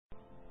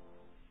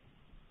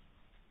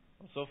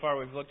So far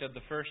we've looked at the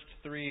first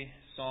three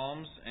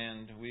Psalms,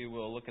 and we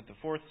will look at the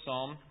fourth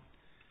Psalm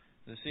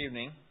this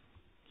evening.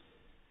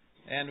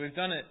 And we've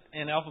done it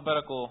in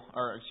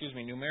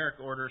numeric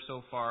order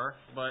so far,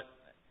 but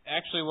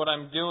actually what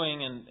I'm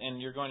doing,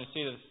 and you're going to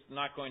see this, is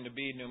not going to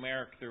be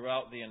numeric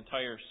throughout the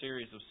entire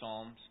series of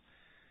Psalms,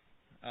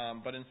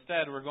 but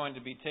instead we're going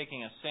to be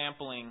taking a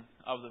sampling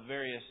of the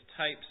various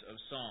types of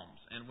Psalms.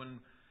 And when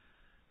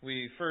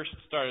we first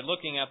started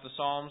looking at the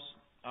Psalms,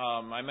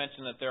 I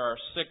mentioned that there are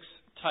 6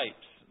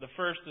 types. The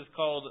first is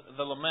called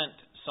the Lament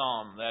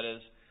Psalm. That is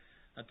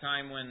a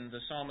time when the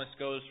psalmist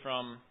goes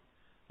from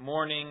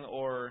mourning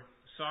or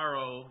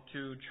sorrow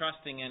to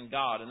trusting in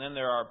God. And then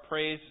there are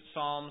praise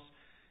psalms,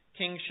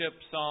 kingship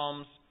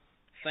psalms,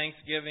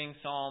 thanksgiving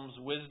psalms,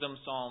 wisdom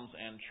psalms,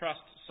 and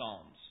trust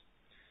psalms.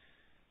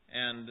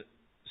 And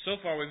so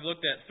far we've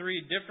looked at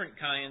 3 different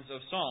kinds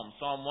of psalms.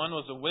 Psalm 1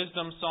 was a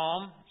wisdom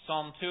psalm.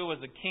 Psalm 2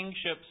 was a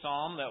kingship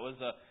psalm. That was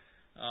a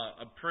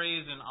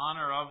praise and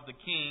honor of the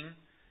king.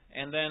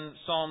 And then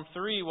Psalm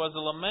 3 was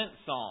a lament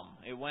psalm.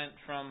 It went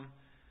from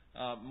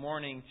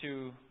mourning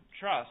to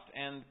trust.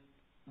 And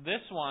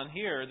this one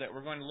here that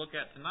we're going to look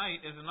at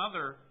tonight is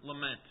another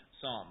lament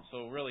psalm.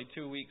 So really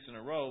 2 weeks in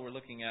a row we're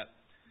looking at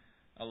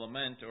a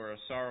lament or a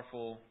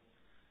sorrowful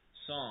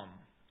psalm.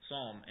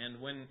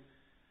 And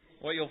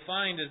what you'll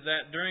find is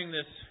that during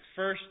this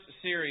first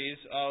series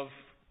of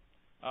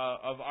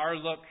our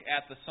look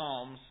at the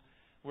Psalms,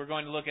 we're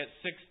going to look at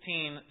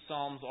 16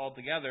 Psalms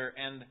altogether,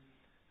 and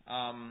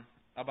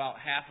about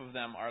half of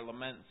them are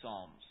lament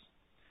psalms.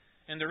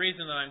 And the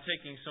reason that I'm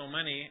taking so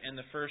many in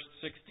the first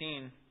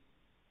 16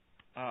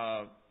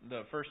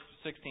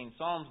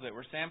 Psalms that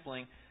we're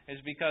sampling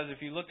is because if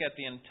you look at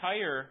the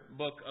entire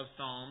book of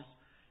Psalms,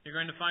 you're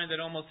going to find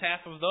that almost half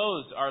of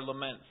those are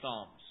lament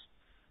psalms.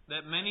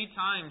 That many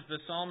times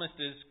the psalmist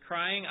is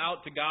crying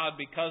out to God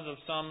because of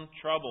some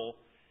trouble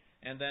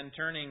and then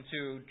turning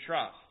to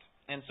trust.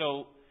 And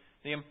so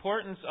the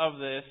importance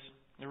of this,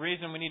 the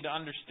reason we need to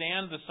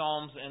understand the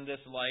Psalms in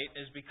this light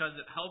is because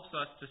it helps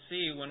us to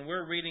see when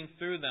we're reading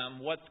through them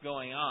what's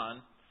going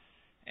on,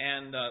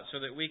 and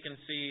so that we can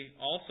see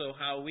also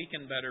how we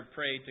can better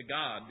pray to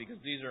God, because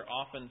these are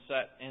often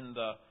set in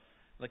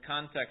the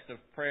context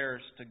of prayers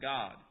to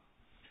God.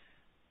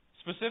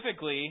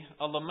 Specifically,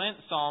 a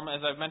lament psalm,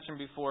 as I've mentioned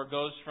before,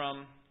 goes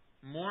from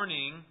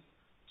mourning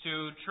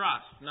to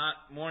trust. Not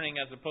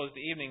mourning as opposed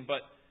to evening,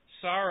 but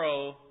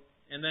sorrow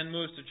and then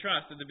moves to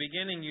trust. At the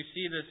beginning you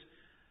see this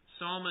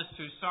psalmist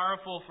who's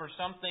sorrowful for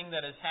something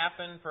that has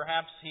happened.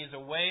 Perhaps he's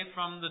away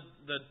from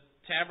the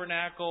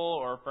tabernacle,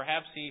 or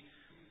perhaps he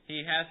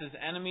has his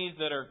enemies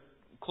that are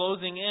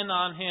closing in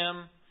on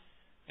him.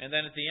 And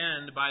then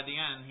by the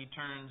end, he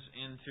turns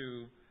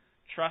into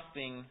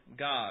trusting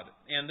God.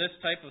 And this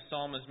type of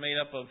psalm is made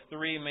up of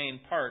 3 main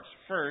parts.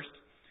 First,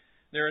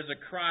 there is a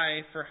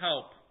cry for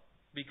help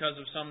because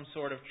of some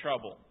sort of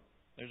trouble.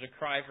 There's a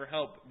cry for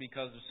help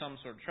because of some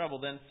sort of trouble.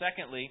 Then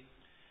secondly,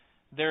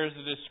 there is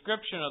a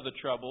description of the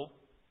trouble.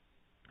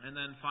 And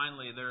then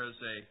finally, there is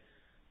a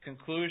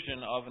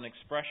conclusion of an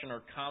expression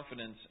or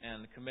confidence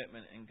and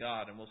commitment in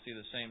God. And we'll see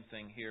the same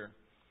thing here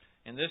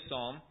in this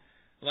psalm.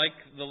 Like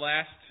the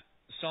last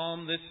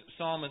psalm, this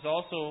psalm is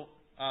also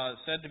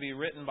said to be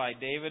written by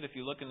David. If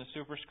you look in the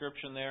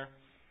superscription there,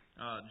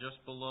 just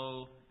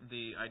below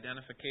the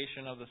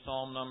identification of the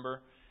psalm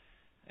number.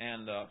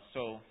 And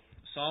so,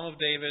 Psalm of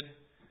David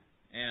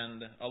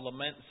and a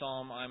lament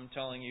psalm, I'm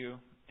telling you.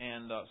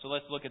 And so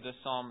let's look at this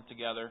psalm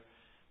together,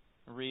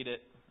 read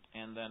it,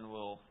 and then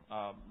we'll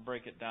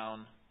break it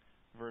down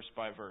verse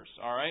by verse.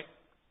 All right?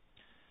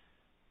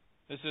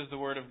 This is the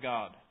Word of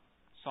God.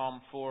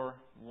 Psalm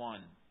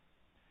 4:1.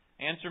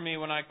 Answer me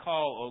when I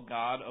call, O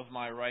God of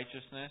my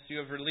righteousness. You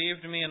have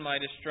relieved me in my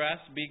distress.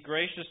 Be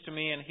gracious to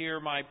me and hear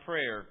my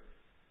prayer.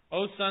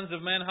 O sons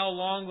of men, how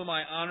long will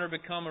my honor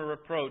become a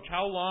reproach?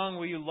 How long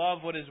will you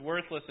love what is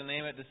worthless and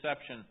aim at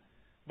deception?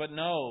 But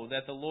know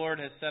that the Lord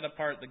has set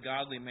apart the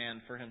godly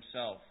man for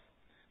himself.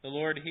 The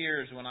Lord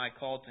hears when I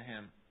call to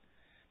him.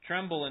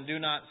 Tremble and do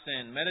not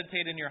sin.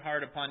 Meditate in your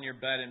heart upon your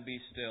bed and be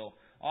still.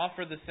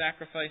 Offer the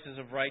sacrifices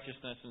of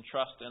righteousness and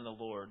trust in the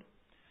Lord.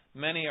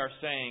 Many are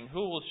saying,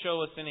 who will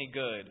show us any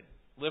good?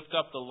 Lift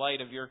up the light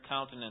of your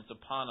countenance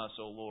upon us,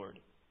 O Lord.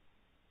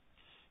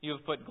 You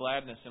have put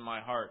gladness in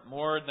my heart,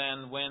 more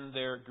than when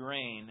their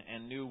grain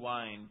and new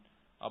wine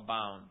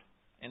abound.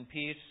 In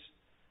peace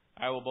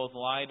I will both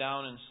lie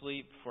down and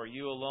sleep, for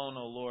you alone,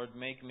 O Lord,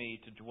 make me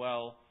to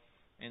dwell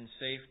in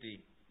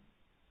safety.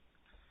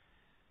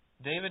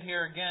 David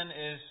here again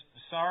is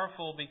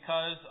sorrowful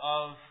because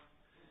of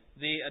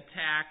the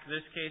attack, in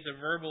this case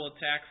a verbal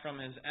attack from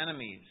his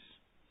enemies.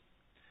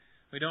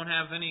 We don't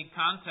have any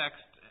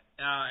context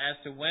as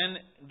to when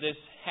this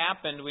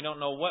happened. We don't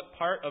know what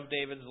part of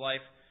David's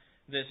life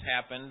this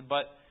happened,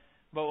 but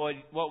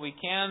what we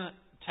can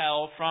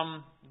tell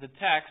from the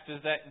text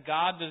is that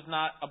God does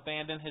not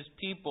abandon His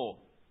people.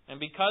 And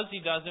because He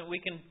doesn't, we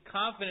can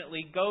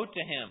confidently go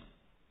to Him.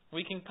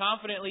 We can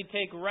confidently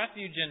take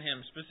refuge in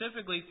Him,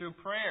 specifically through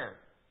prayer.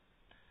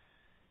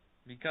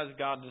 Because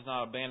God does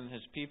not abandon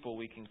His people,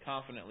 we can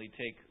confidently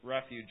take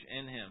refuge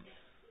in Him.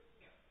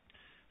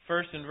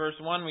 First, in verse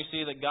 1, we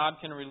see that God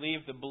can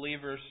relieve the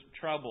believer's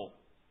trouble.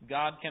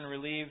 God can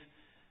relieve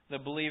the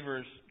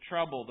believer's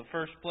trouble. The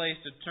first place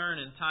to turn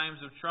in times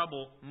of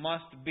trouble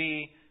must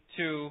be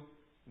to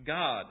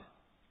God.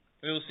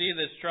 We will see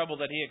this trouble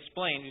that he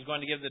explained. He's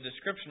going to give the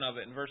description of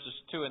it in verses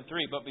 2 and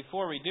 3. But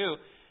before we do,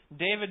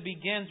 David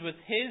begins with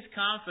his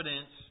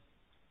confidence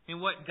in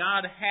what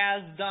God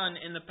has done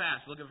in the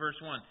past. Look at verse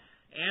 1.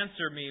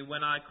 Answer me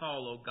when I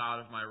call, O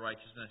God of my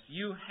righteousness.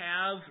 You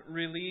have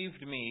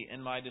relieved me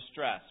in my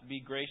distress.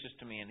 Be gracious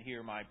to me and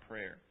hear my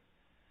prayer.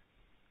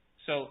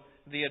 So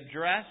the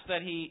address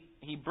that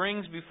he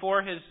brings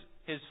before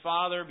his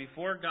Father,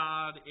 before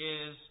God,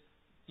 is,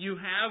 you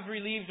have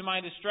relieved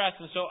my distress,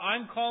 and so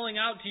I'm calling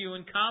out to you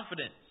in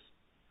confidence.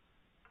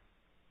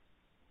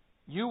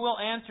 You will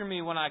answer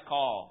me when I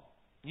call.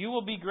 You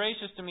will be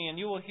gracious to me, and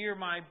you will hear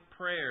my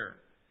prayer.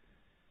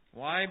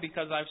 Why?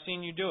 Because I've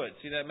seen you do it.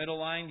 See that middle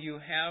line? You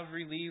have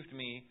relieved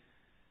me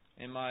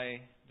in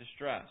my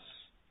distress.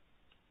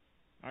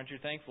 Aren't you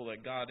thankful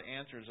that God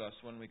answers us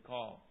when we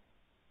call?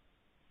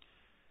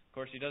 Of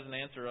course, He doesn't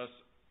answer us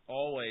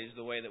always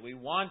the way that we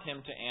want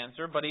Him to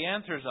answer, but He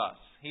answers us.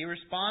 He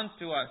responds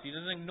to us. He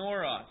doesn't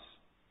ignore us.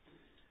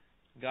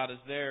 God is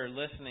there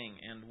listening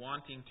and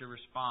wanting to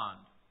respond.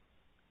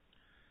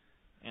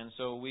 And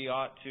so we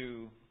ought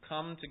to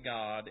come to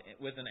God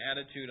with an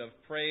attitude of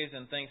praise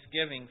and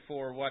thanksgiving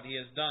for what He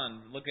has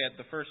done. Look at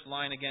the first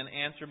line again.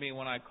 Answer me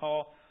when I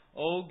call,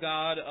 O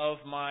God of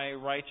my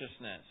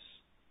righteousness.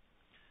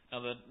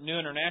 Now the New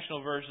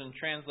International Version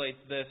translates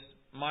this,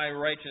 my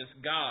righteous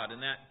God,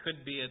 and that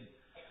could be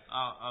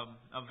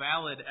a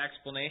valid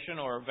explanation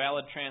or a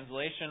valid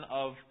translation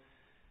of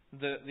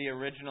the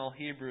original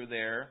Hebrew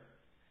there.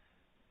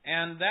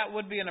 And that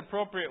would be an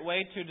appropriate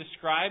way to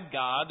describe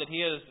God, that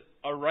He is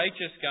a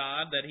righteous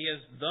God, that He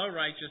is the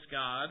righteous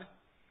God.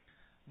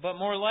 But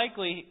more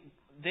likely,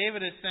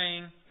 David is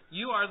saying,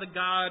 you are the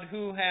God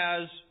who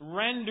has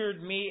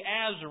rendered me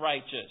as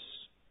righteous.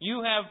 You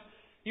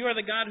are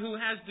the God who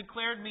has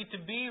declared me to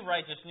be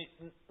righteous.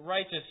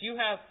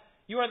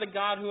 You are the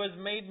God who has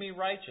made me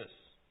righteous.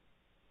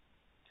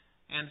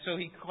 And so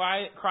he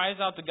cries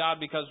out to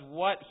God because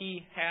what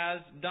He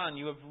has done.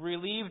 You have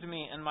relieved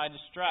me in my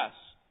distress.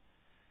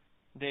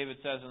 David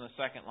says in the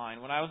second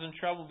line, when I was in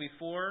trouble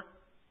before,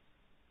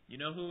 you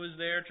know who was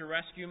there to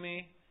rescue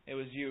me? It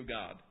was you,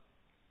 God.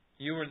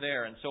 You were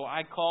there. And so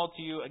I call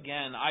to you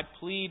again. I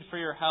plead for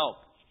your help.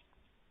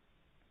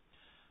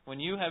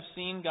 When you have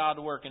seen God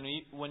work and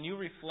when you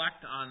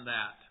reflect on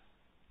that,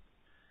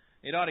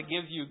 it ought to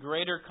give you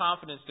greater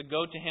confidence to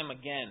go to Him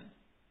again.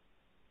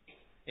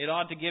 It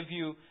ought to give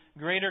you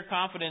greater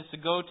confidence to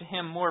go to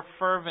Him more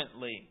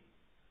fervently.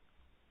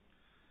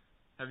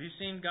 Have you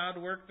seen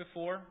God work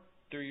before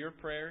through your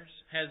prayers?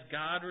 Has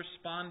God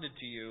responded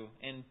to you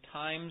in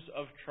times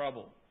of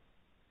trouble?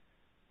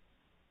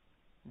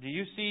 Do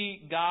you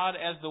see God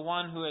as the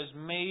one who has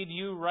made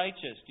you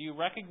righteous? Do you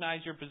recognize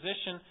your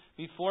position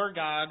before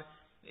God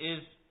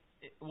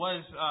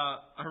was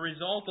a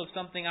result of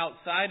something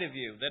outside of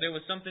you? That it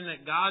was something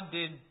that God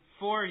did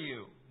for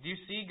you? Do you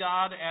see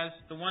God as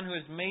the one who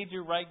has made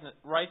you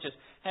righteous?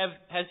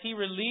 Has He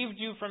relieved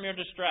you from your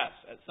distress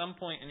at some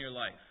point in your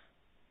life?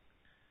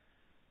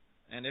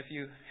 And if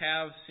you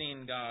have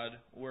seen God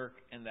work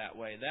in that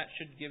way, that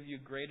should give you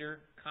greater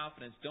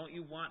confidence. Don't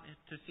you want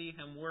to see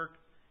Him work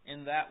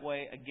in that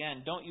way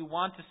again? Don't you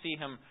want to see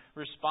Him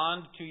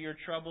respond to your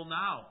trouble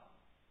now?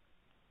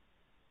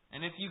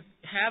 And if you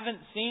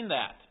haven't seen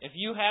that, if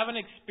you haven't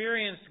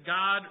experienced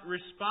God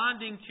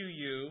responding to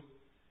you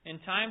in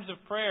times of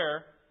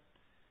prayer,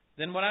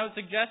 then what I would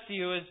suggest to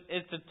you is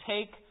to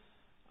take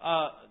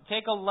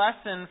a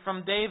lesson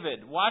from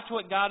David. Watch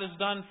what God has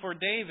done for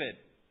David.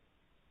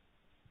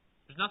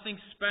 There's nothing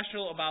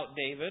special about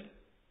David.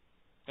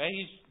 Okay?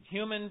 He's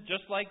human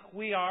just like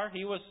we are.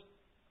 He was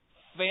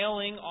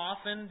failing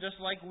often just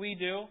like we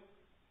do.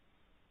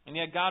 And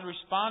yet God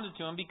responded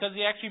to him because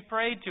he actually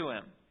prayed to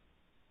Him.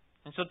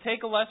 And so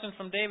take a lesson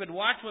from David.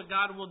 Watch what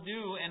God will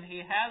do, and He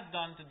has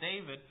done to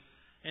David.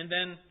 And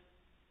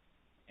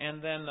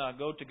then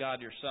go to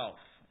God yourself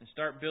and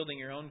start building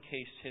your own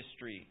case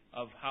history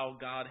of how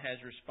God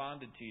has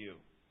responded to you.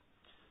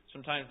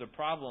 Sometimes the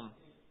problem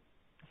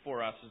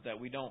for us is that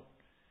we don't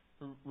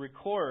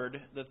record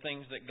the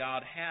things that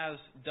God has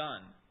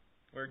done,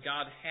 where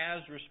God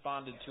has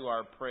responded to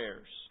our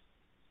prayers.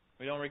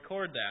 We don't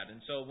record that.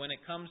 And so when it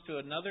comes to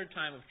another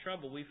time of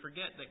trouble, we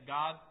forget that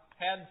God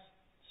had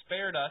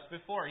spared us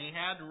before. He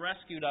had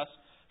rescued us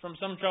from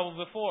some trouble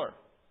before.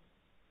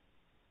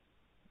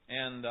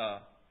 And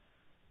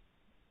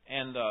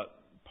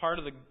part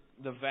of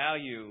the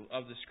value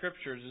of the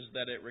Scriptures is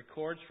that it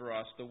records for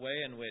us the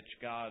way in which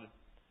God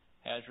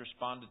has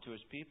responded to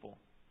His people.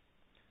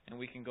 And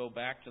we can go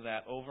back to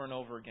that over and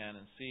over again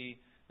and see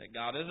that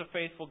God is a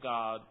faithful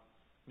God,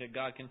 that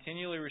God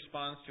continually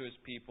responds to His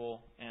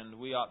people, and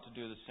we ought to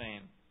do the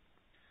same.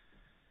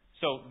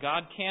 So,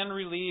 God can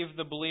relieve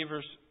the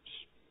believer's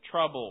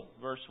trouble,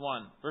 verse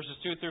 1. Verses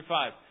 2 through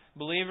 5.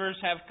 Believers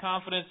have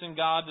confidence in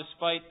God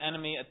despite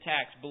enemy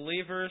attacks.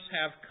 Believers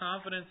have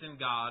confidence in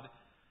God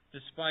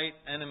despite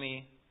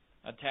enemy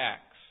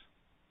attacks.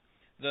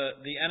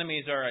 The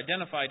enemies are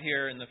identified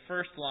here in the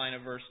first line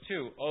of verse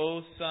 2.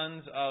 O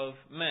sons of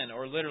men,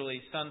 or literally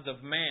sons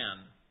of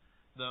man.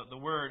 The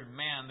word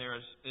man there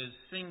is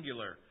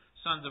singular.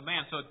 Sons of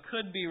man. So it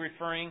could be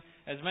referring,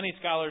 as many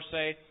scholars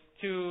say,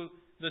 to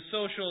the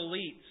social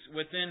elites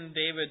within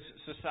David's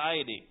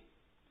society.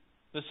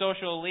 The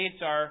social elites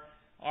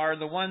are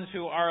the ones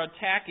who are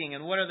attacking.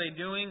 And what are they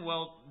doing?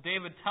 Well,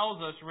 David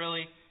tells us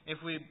really, if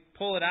we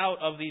pull it out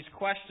of these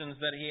questions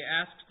that he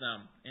asks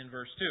them in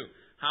verse 2.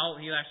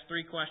 He asks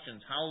three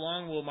questions. How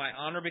long will my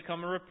honor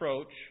become a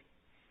reproach?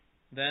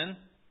 Then,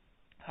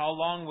 how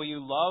long will you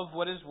love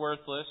what is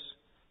worthless?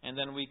 And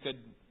then we could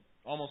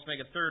almost make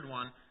a third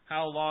one.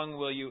 How long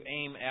will you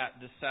aim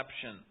at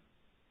deception?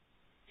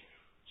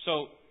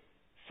 So,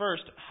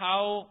 first,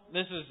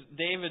 this is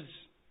David's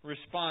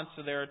response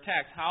to their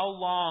attacks. How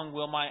long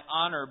will my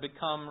honor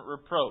become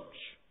reproach?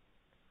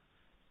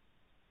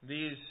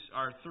 These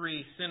are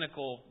three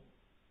cynical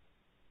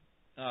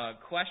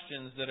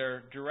questions that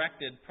are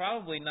directed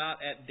probably not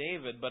at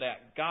David, but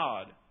at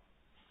God.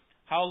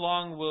 How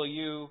long will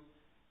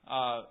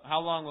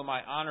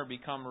my honor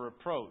become a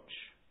reproach?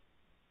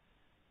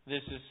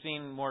 This is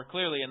seen more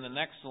clearly in the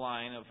next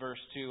line of verse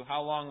 2.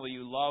 How long will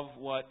you love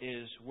what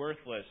is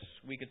worthless?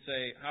 We could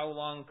say, how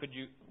long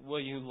will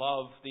you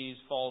love these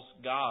false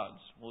gods?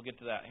 We'll get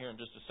to that here in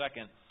just a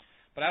second.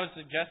 But I would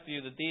suggest to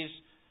you that these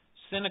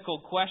cynical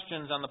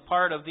questions on the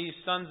part of these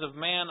sons of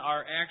man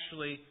are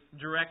actually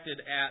directed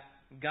at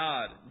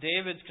God.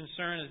 David's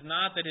concern is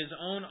not that his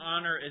own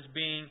honor is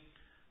being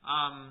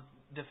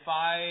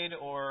defied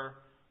or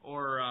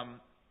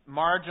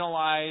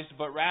marginalized,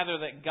 but rather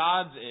that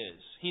God's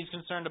is. He's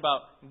concerned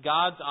about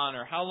God's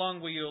honor. How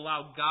long will you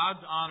allow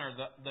God's honor,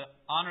 the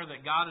honor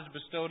that God has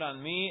bestowed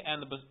on me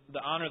and the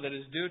honor that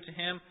is due to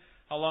Him,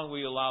 how long will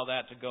you allow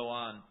that to go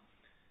on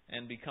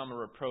and become a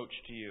reproach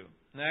to you?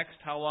 Next,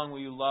 how long will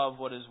you love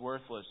what is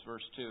worthless?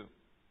 Verse 2.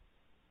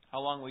 How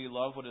long will you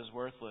love what is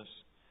worthless?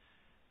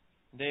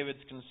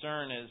 David's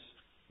concern is,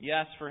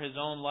 yes, for his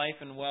own life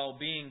and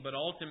well-being, but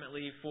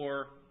ultimately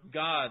for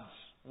God's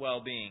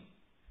well-being.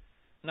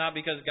 Not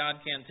because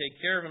God can't take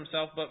care of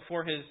Himself, but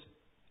for His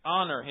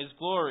honor, His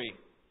glory.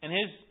 And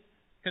his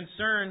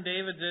concern,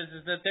 David's,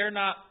 is that they're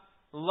not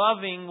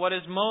loving what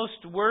is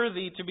most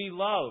worthy to be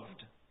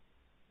loved.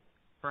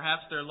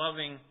 Perhaps they're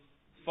loving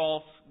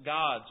false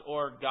gods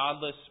or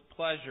godless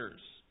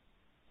pleasures.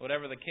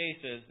 Whatever the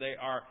case is, they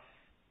are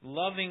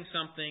loving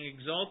something,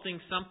 exalting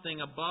something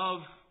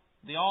above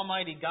the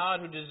Almighty God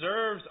who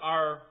deserves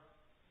our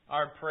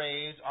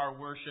praise, our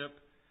worship,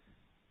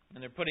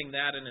 and they're putting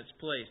that in its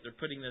place. They're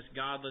putting this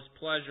godless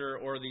pleasure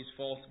or these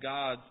false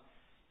gods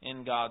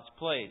in God's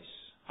place.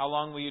 How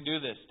long will you do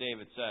this,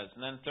 David says.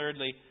 And then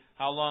thirdly,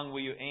 how long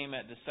will you aim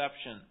at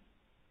deception?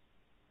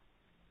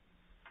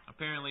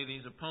 Apparently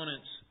these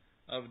opponents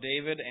of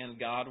David and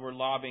God were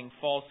lobbying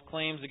false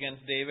claims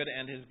against David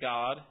and his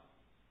God.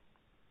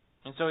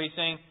 And so he's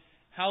saying,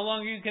 how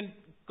long are you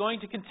going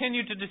to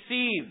continue to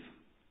deceive?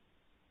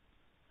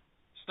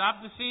 Stop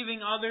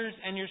deceiving others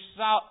and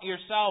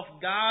yourself.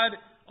 God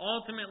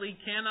ultimately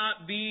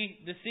cannot be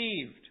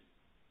deceived.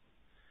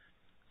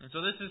 And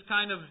so this is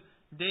kind of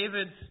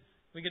David's,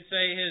 we could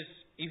say, his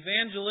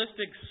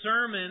evangelistic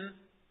sermon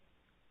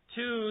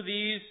to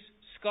these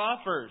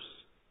scoffers.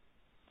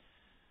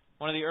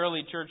 One of the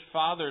early church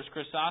fathers,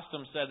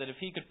 Chrysostom, said that if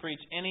he could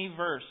preach any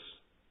verse,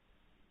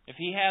 if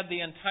he had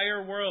the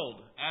entire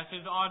world as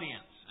his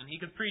audience, and he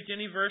could preach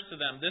any verse to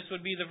them, this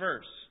would be the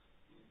verse.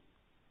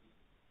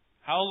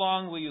 How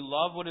long will you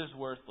love what is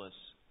worthless?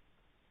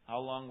 How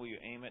long will you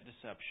aim at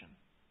deception?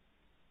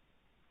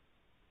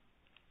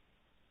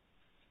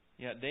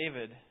 Yet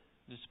David,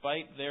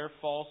 despite their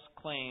false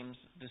claims,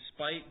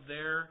 despite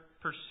their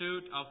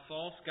pursuit of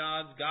false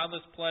gods,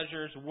 godless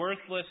pleasures,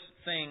 worthless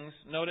things,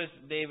 notice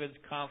David's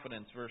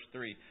confidence, verse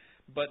 3.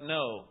 But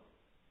know,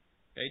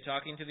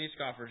 talking to these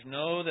scoffers,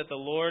 know that the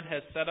Lord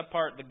has set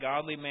apart the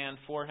godly man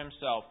for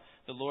Himself.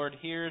 The Lord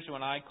hears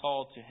when I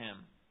call to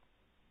Him.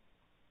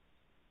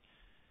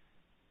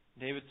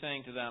 David's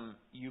saying to them,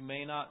 you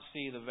may not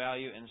see the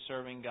value in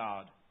serving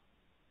God.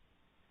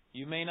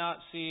 You may not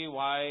see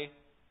why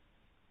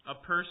a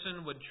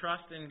person would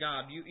trust in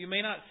God. You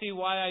may not see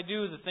why I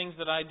do the things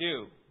that I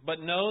do.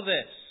 But know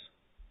this.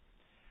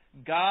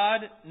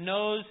 God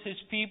knows His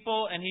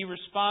people and He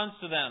responds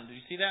to them. Do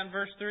you see that in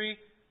verse 3?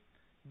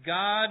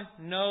 God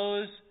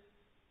knows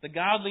the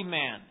godly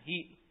man.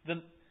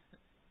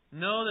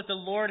 Know that the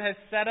Lord has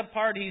set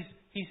apart.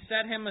 He's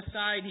set him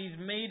aside. He's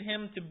made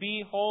him to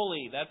be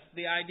holy. That's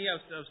the idea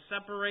of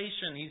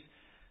separation. He's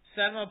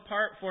set him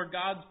apart for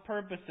God's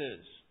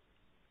purposes.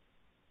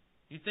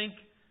 You think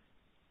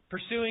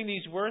pursuing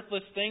these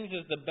worthless things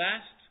is the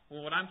best?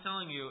 Well, what I'm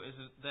telling you is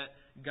that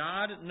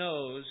God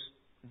knows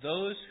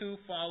those who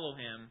follow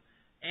Him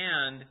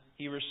and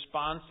He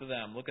responds to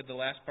them. Look at the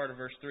last part of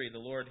verse 3. The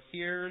Lord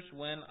hears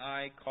when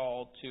I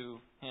call to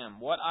Him.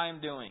 What I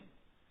am doing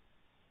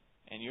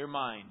and your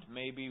mind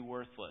may be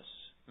worthless,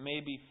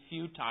 may be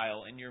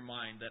futile in your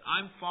mind, that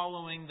I'm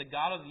following the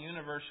God of the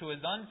universe who is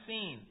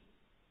unseen.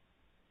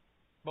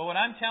 But what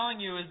I'm telling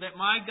you is that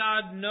my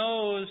God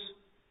knows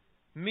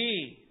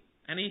me,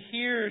 and He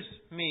hears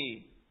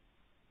me.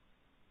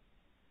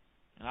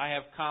 And I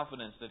have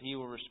confidence that He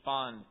will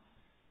respond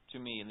to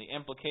me. And the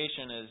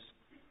implication is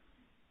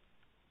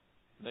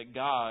that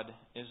God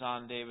is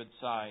on David's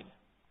side.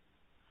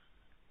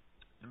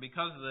 And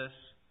because of this,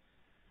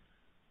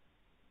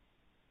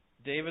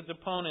 David's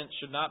opponents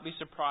should not be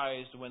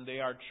surprised when they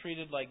are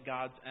treated like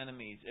God's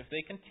enemies. If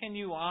they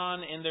continue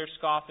on in their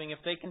scoffing, if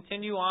they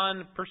continue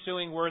on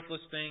pursuing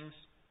worthless things,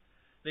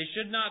 they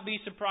should not be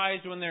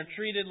surprised when they're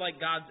treated like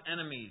God's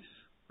enemies.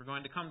 We're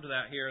going to come to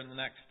that here in the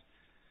next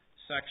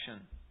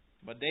section.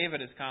 But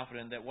David is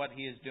confident that what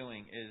he is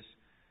doing is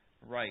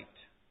right.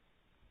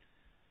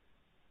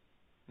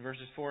 In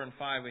verses 4 and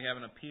 5, we have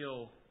an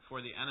appeal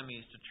for the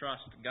enemies to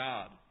trust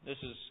God.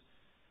 This is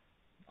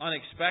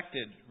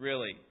unexpected,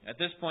 really. At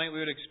this point, we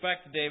would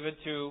expect David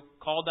to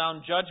call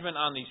down judgment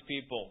on these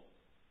people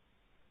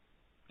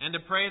and to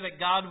pray that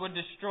God would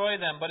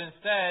destroy them. But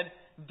instead,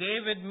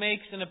 David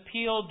makes an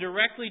appeal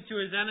directly to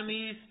his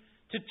enemies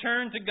to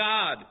turn to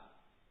God.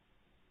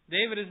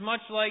 David is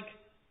much like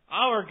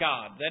our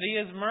God, that He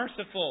is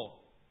merciful.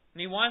 And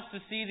He wants to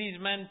see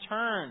these men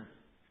turn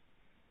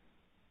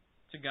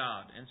to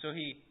God. And so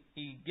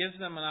He gives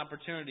them an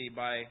opportunity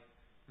by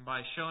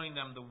showing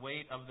them the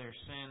weight of their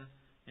sin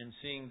and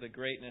seeing the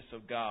greatness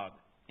of God.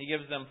 He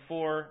gives them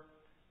 4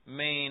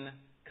 main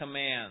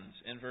commands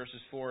in verses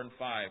 4 and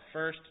 5.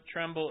 First,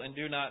 tremble and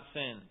do not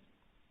sin.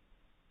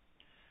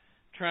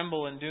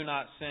 Tremble and do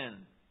not sin.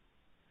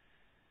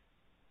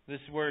 This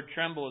word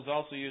tremble is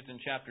also used in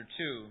chapter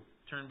 2.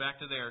 Turn back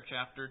to there,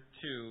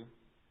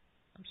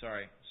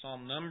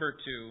 Psalm number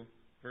 2,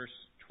 verse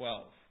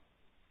 12.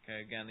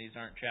 Okay, again, these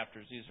aren't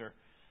chapters.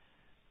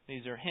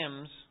 These are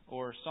hymns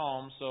or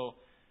psalms. So,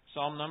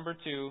 Psalm number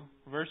 2,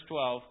 verse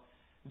 12.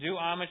 Do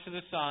homage to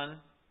the Son,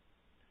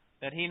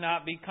 that He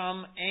not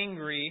become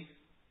angry,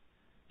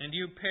 and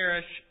you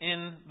perish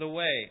in the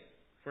way,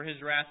 for His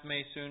wrath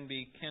may soon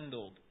be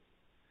kindled.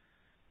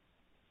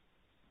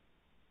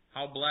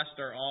 How blessed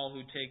are all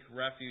who take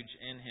refuge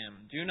in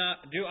Him.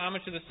 Do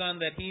homage to the Son,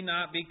 that He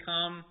not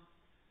become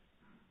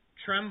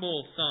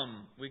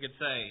tremblesome, we could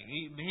say.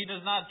 He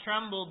does not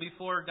tremble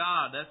before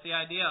God. That's the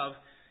idea of,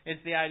 it's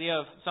the idea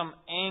of some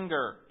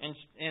anger.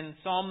 In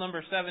Psalm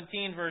number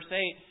 17, verse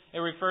 8, it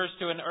refers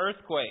to an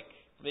earthquake.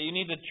 That you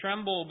need to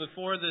tremble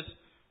before this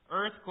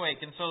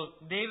earthquake. And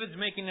so David's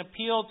making an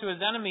appeal to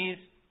his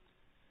enemies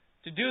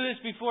to do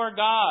this before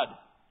God.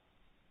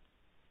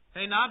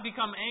 They not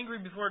become angry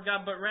before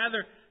God, but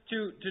rather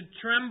to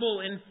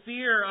tremble in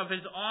fear of His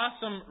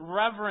awesome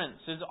reverence,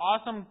 His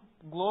awesome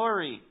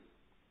glory.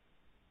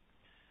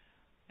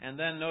 And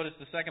then notice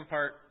the second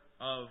part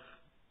of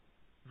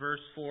verse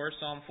 4,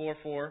 Psalm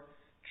 4:4.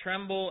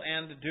 Tremble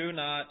and do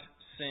not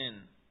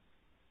sin.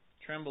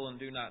 Tremble and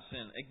do not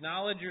sin.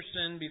 Acknowledge your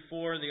sin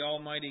before the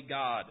Almighty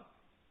God.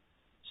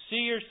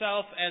 See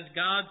yourself as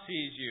God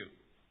sees you.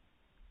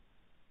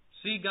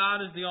 See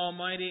God as the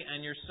Almighty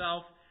and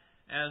yourself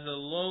as a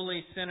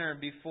lowly sinner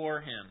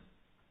before Him.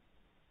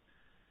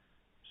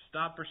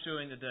 Stop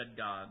pursuing the dead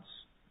gods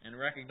and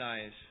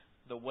recognize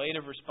the weight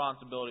of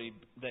responsibility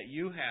that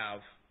you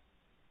have,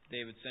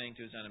 David saying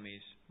to his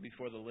enemies,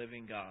 before the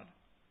living God.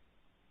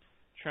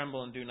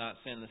 Tremble and do not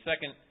sin. The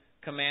second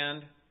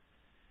command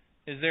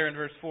is there in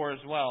verse 4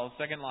 as well.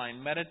 Second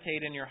line,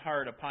 meditate in your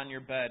heart upon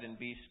your bed and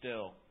be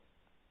still.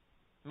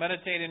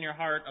 Meditate in your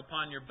heart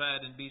upon your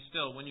bed and be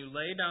still. When you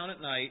lay down at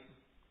night,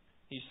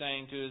 he's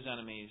saying to his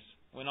enemies,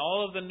 when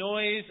all of the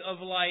noise of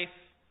life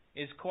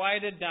is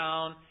quieted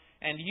down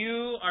and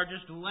you are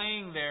just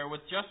laying there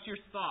with just your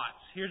thoughts,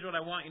 here's what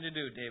I want you to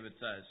do, David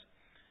says.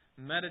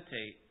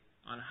 Meditate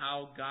on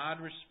how God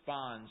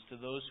responds to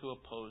those who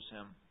oppose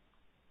Him.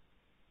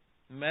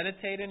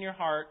 Meditate in your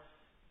heart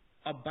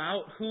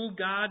about who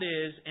God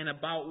is and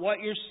about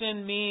what your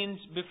sin means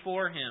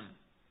before Him.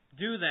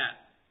 Do that.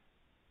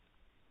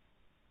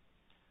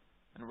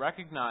 And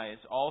recognize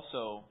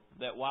also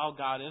that while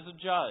God is a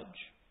judge,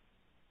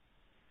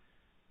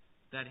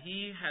 that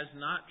He has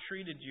not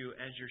treated you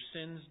as your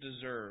sins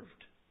deserved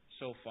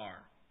so far.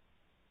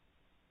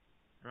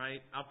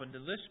 Right? Up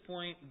until this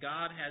point,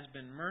 God has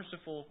been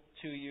merciful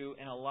to you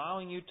in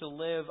allowing you to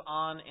live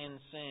on in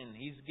sin.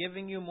 He's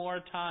giving you more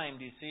time.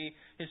 Do you see?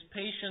 His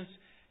patience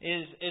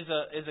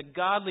is a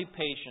godly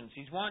patience.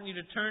 He's wanting you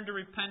to turn to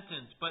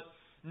repentance. But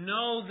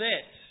know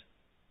this.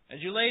 As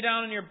you lay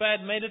down in your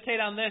bed, meditate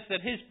on this,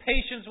 that His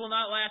patience will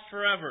not last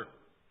forever.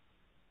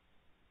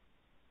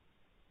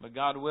 But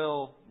God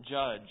will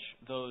judge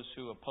those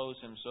who oppose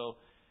Him. So,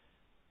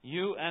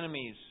 you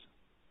enemies,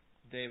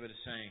 David is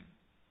saying,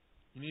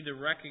 you need to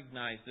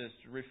recognize this,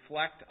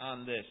 reflect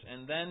on this,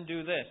 and then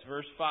do this.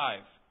 Verse 5.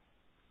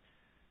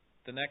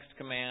 The next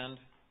command,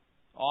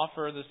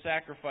 offer the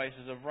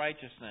sacrifices of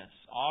righteousness.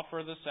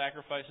 Offer the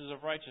sacrifices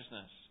of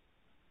righteousness.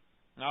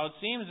 Now it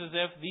seems as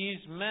if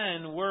these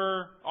men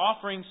were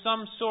offering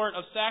some sort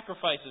of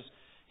sacrifices.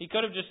 He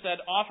could have just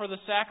said, offer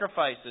the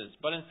sacrifices.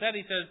 But instead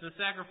he says the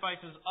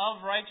sacrifices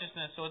of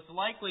righteousness. So it's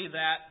likely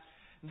that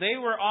they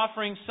were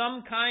offering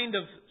some kind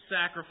of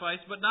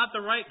sacrifice, but not the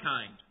right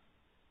kind.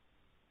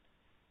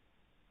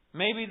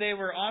 Maybe they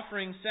were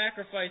offering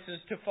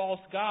sacrifices to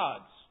false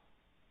gods.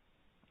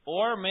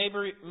 Or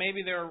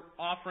maybe they were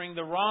offering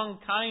the wrong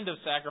kind of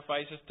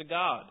sacrifices to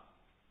God.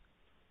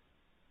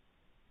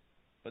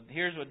 But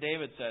here's what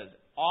David says.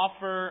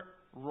 Offer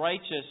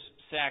righteous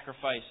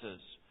sacrifices.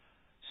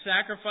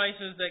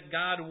 Sacrifices that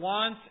God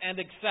wants and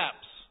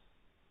accepts.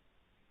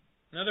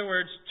 In other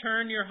words,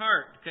 turn your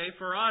heart. Okay,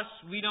 for us,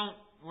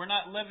 we're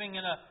not living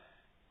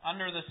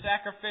under the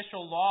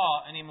sacrificial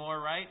law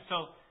anymore, right?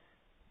 So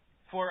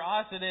for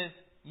us, it is,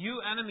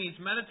 you enemies,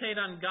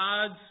 meditate on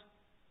God's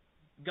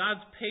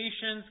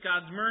patience,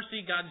 God's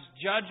mercy, God's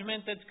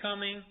judgment that's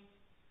coming,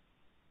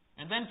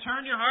 and then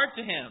turn your heart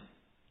to Him.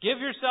 Give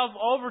yourself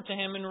over to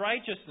Him in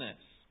righteousness.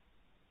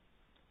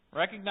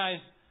 Recognize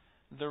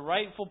the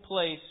rightful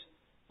place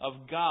of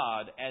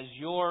God as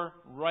your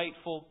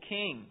rightful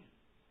King.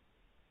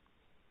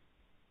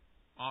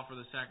 Offer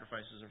the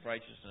sacrifices of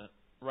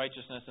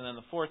righteousness. And then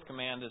the fourth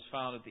command is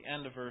found at the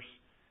end of verse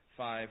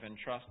 5, and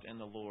trust in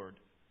the Lord.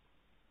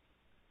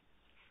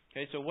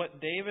 Okay, so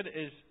what David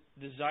is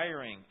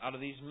desiring out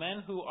of these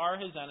men who are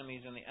his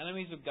enemies and the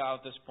enemies of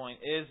God at this point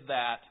is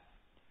that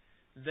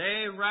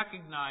they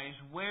recognize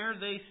where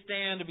they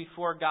stand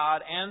before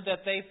God and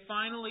that they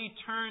finally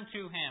turn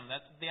to Him.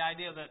 That's the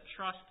idea of that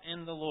trust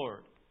in the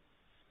Lord.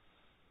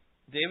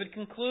 David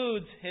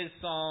concludes his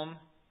psalm,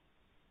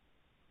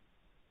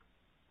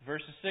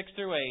 verses 6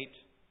 through 8,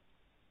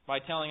 by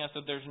telling us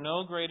that there's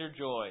no greater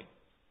joy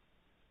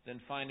than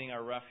finding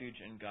our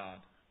refuge in God.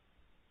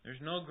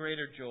 There's no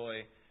greater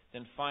joy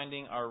than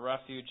finding our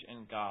refuge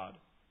in God.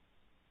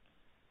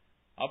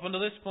 Up until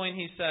this point,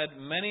 he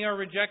said, many are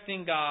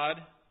rejecting God,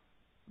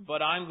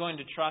 but I'm going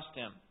to trust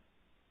Him.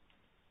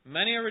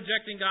 Many are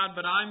rejecting God,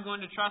 but I'm going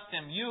to trust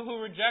Him. You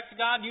who reject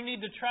God, you need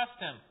to trust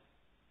Him.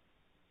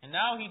 And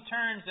now he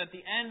turns at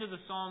the end of the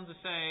psalm to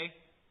say,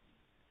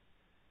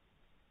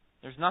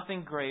 there's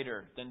nothing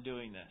greater than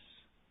doing this.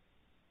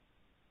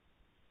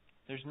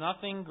 There's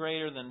nothing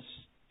greater than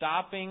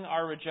stopping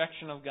our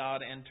rejection of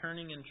God and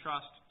turning in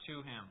trust to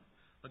Him.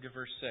 Look at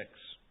verse 6.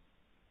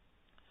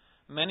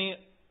 Many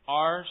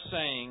are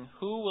saying,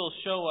 who will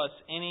show us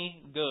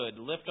any good?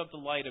 Lift up the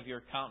light of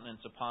your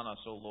countenance upon us,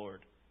 O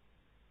Lord.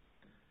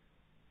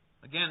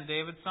 Again,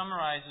 David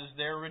summarizes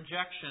their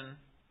rejection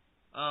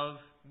of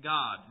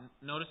God.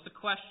 Notice the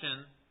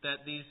question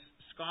that these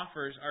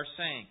scoffers are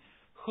saying.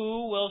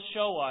 Who will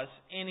show us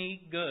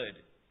any good?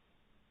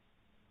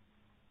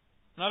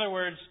 In other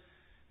words,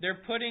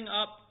 they're putting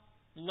up,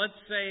 let's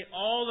say,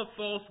 all the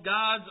false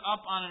gods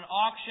up on an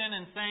auction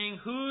and saying,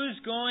 who's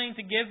going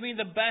to give me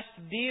the best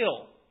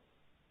deal?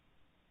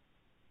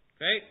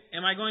 Okay?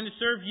 Am I going to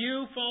serve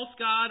you, false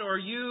god, or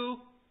you?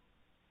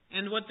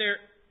 And what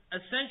they're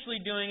essentially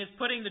doing is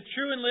putting the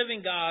true and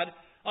living God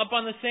up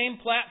on the same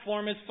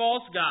platform as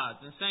false gods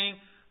and saying,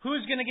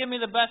 who's going to give me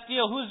the best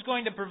deal? Who's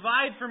going to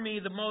provide for me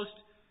the most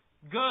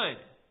good?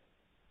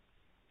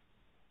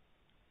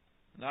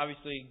 And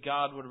obviously,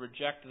 God would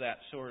reject that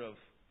sort of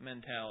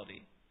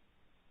mentality.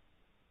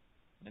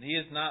 And He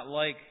is not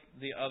like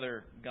the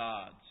other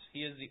gods.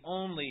 He is the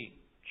only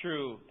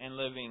true and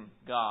living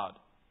God.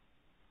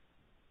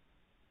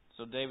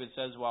 So David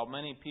says, while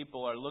many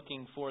people are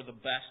looking for the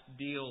best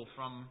deal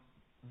from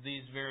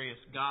these various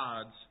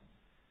gods,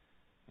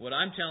 what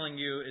I'm telling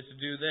you is to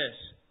do this.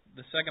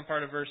 The second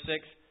part of verse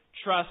 6,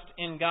 trust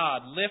in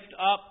God. Lift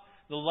up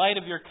the light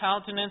of your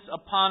countenance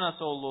upon us,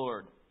 O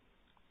Lord.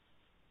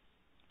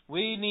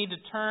 We need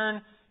to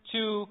turn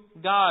to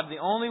God.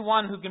 The only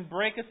one who can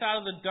break us out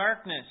of the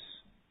darkness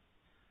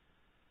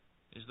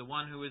is the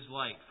one who is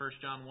light. 1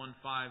 John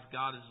 1:5,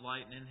 God is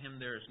light, and in Him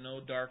there is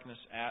no darkness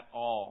at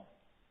all.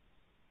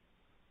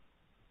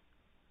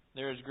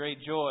 There is great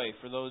joy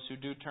for those who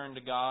do turn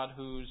to God,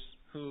 who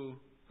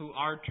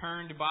are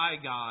turned by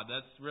God.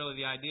 That's really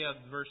the idea of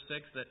verse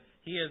 6, that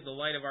He is the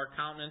light of our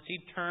countenance. He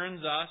turns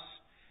us.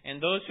 And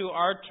those who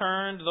are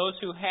turned, those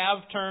who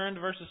have turned,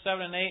 verses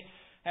 7 and 8,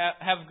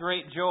 have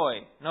great joy.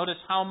 Notice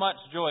how much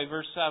joy.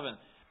 Verse 7.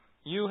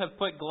 You have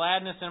put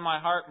gladness in my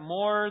heart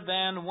more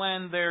than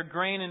when their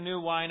grain and new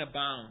wine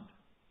abound.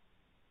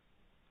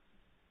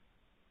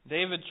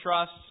 David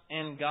trusts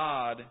in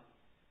God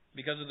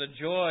because of the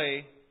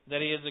joy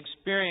that he has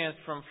experienced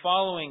from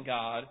following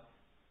God.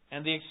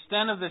 And the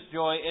extent of this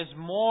joy is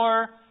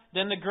more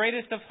than the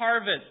greatest of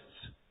harvests.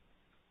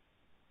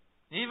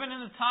 Even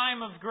in the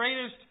time of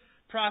greatest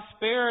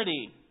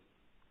prosperity,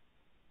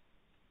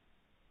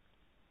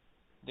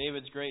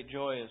 David's great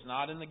joy is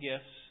not in the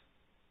gifts.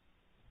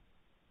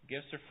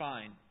 Gifts are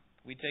fine.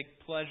 We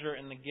take pleasure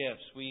in the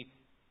gifts. We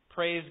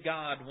praise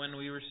God when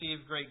we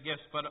receive great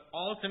gifts. But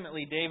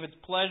ultimately, David's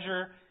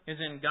pleasure is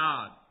in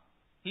God.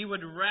 He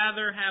would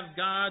rather have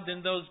God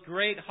than those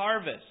great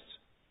harvests.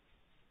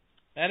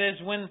 That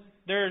is, when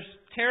there's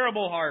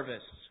terrible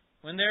harvests,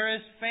 when there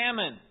is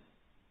famine,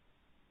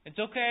 It's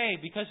okay,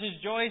 because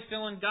his joy is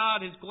still in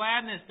God. His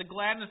gladness, the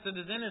gladness that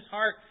is in his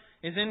heart,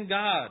 is in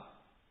God.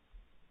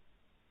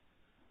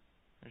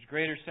 There's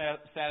greater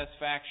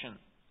satisfaction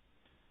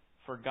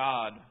for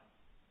God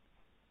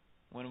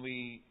when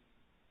we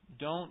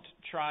don't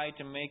try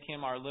to make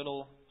him our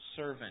little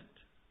servant,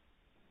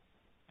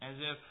 as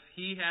if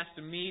he has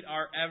to meet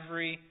our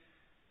every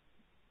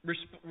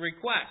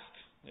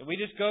request. We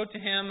just go to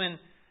him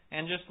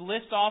and just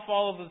list off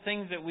all of the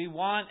things that we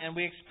want, and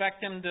we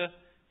expect him to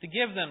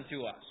give them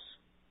to us.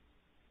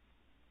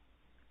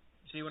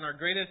 See, when our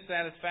greatest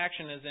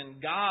satisfaction is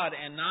in God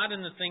and not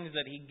in the things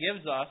that he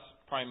gives us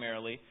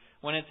primarily,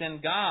 when it's in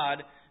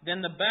God,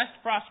 then the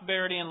best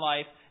prosperity in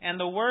life and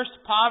the worst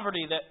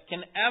poverty that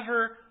can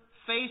ever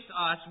face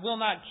us will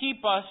not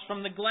keep us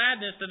from the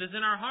gladness that is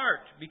in our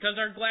heart, because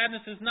our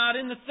gladness is not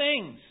in the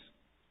things.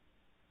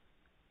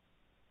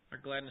 Our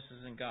gladness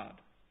is in God.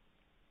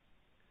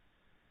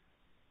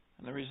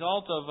 And the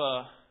result of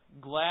a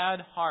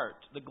glad heart,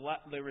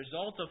 the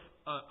result of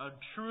a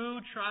true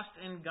trust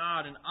in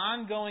God, an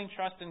ongoing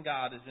trust in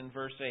God, is in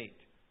verse 8.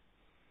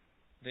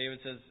 David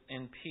says,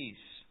 "In peace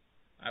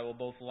I will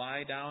both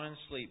lie down and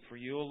sleep, for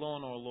you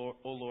alone,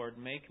 O Lord,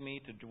 make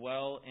me to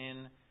dwell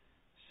in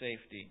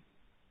safety."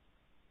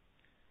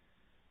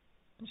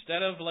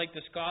 Instead of, like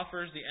the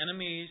scoffers, the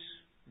enemies,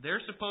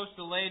 they're supposed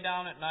to lay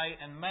down at night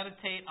and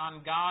meditate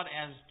on God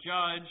as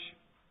judge,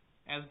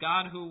 as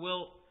God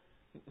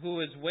who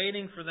is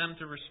waiting for them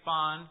to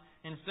respond.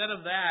 Instead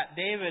of that,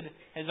 David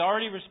has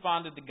already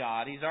responded to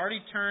God. He's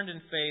already turned in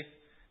faith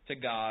to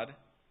God.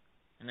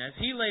 And as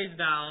he lays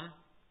down,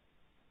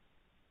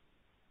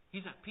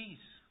 he's at peace.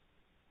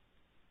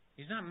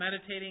 He's not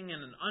meditating in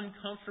an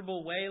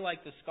uncomfortable way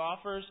like the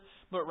scoffers,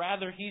 but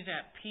rather he's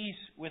at peace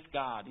with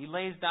God. He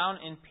lays down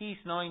in peace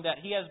knowing that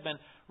he has been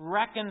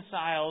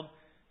reconciled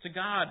to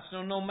God.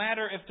 So no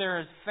matter if there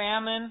is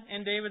famine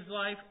in David's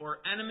life or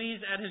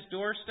enemies at his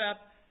doorstep,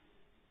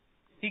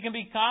 he can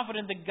be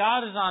confident that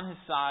God is on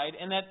his side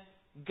and that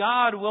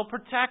God will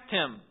protect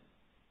him.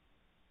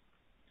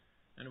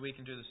 And we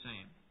can do the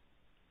same.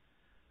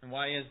 And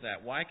why is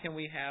that? Why can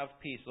we have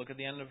peace? Look at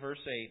the end of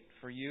verse 8.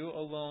 "For you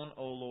alone,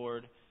 O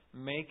Lord,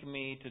 make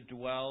me to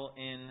dwell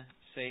in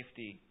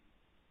safety."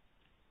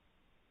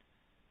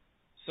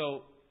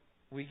 So,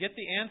 we get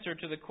the answer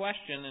to the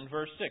question in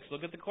verse 6.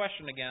 Look at the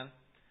question again.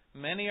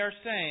 Many are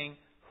saying,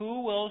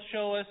 "Who will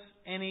show us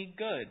any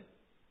good?"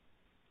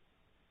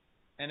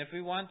 And if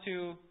we want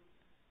to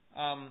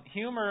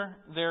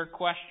humor their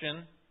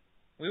question,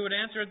 we would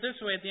answer it this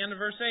way at the end of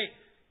verse 8.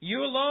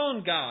 "You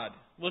alone, God,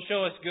 will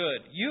show us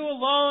good. You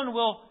alone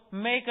will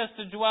make us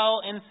to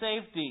dwell in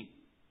safety."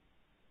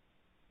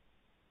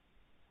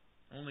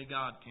 Only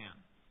God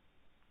can.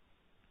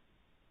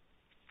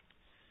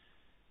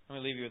 Let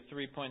me leave you with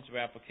 3 points of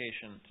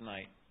application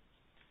tonight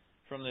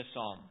from this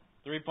psalm.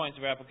 3 points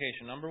of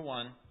application. Number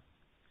 1,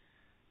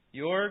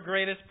 your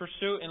greatest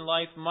pursuit in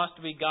life must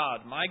be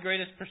God. My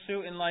greatest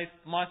pursuit in life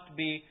must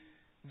be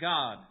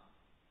God.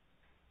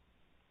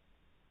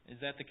 Is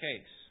that the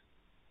case?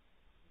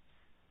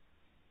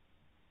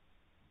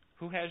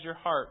 Who has your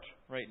heart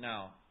right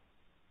now?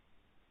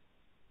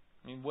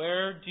 I mean,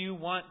 where do you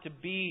want to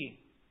be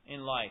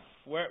in life?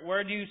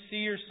 Where do you see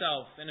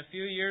yourself in a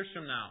few years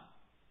from now?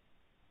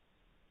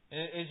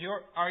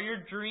 Are your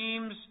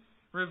dreams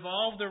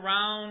revolved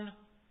around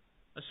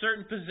a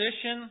certain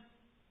position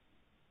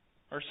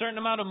or a certain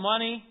amount of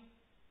money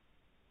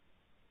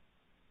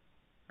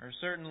or a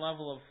certain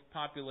level of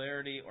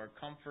popularity or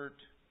comfort?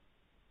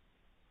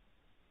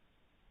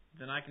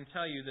 Then I can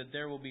tell you that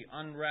there will be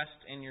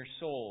unrest in your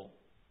soul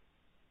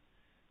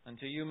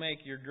until you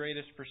make your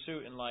greatest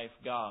pursuit in life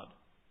God.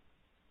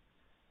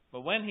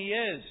 But when He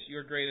is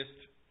your greatest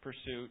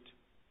pursuit,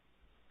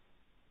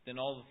 then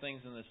all the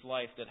things in this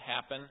life that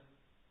happen,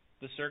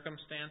 the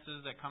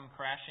circumstances that come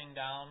crashing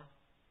down,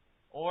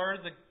 or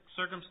the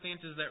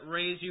circumstances that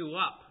raise you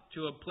up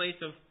to a place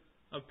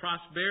of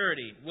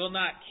prosperity, will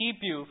not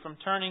keep you from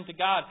turning to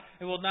God.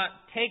 It will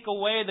not take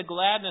away the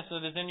gladness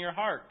that is in your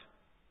heart.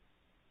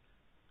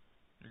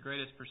 Your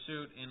greatest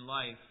pursuit in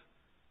life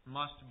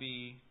must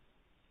be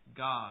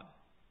God,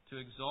 to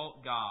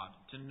exalt God,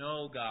 to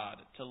know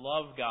God, to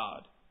love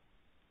God,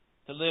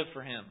 to live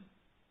for Him.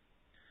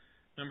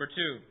 Number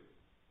 2,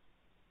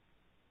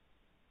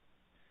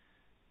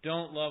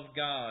 don't love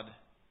God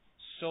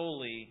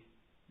solely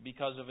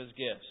because of His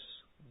gifts.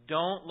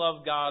 Don't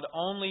love God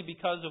only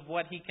because of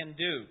what He can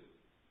do.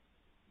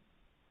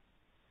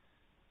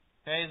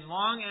 Okay, as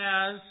long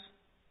as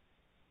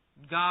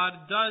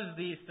God does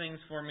these things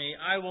for me,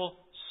 I will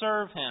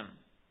serve Him.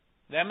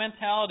 That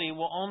mentality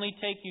will only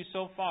take you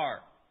so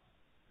far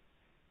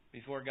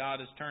before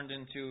God is turned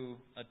into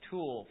a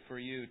tool for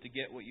you to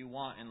get what you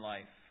want in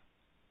life.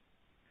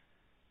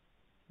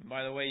 And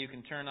by the way, you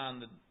can turn on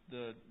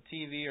the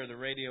TV or the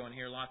radio and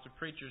hear lots of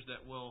preachers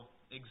that will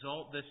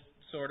exalt this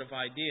sort of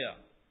idea.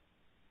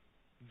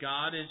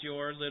 God is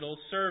your little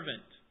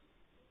servant.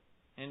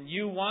 And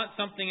you want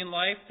something in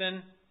life,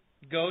 then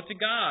go to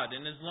God.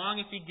 And as long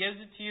as He gives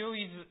it to you,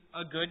 He's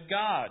a good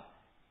God.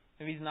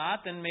 If He's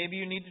not, then maybe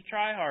you need to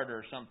try harder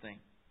or something.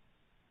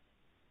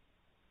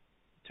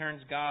 It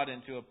turns God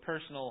into a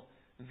personal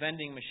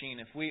vending machine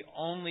if we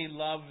only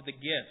love the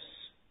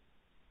gifts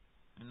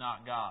and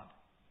not God.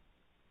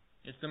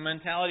 It's the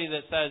mentality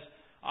that says,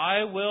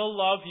 I will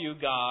love you,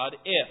 God,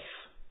 if.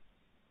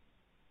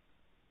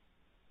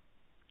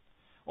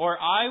 Or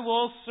I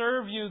will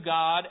serve you,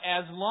 God,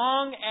 as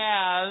long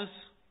as.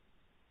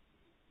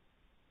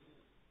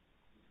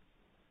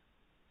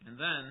 And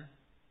then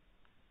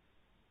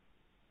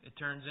it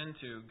turns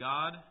into,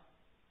 God,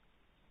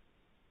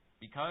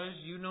 because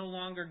you no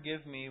longer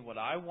give me what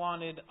I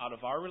wanted out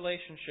of our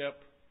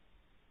relationship,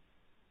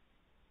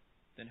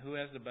 then who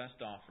has the best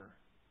offer?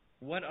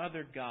 What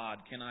other God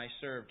can I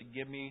serve to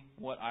give me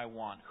what I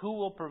want? Who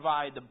will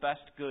provide the best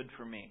good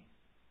for me?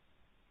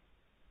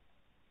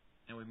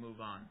 And we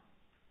move on.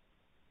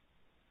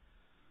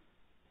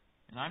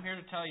 And I'm here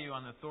to tell you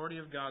on the authority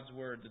of God's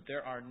Word that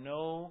there are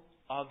no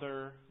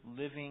other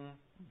living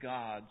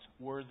gods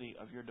worthy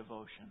of your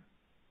devotion.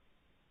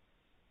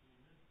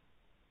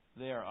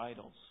 They are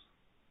idols.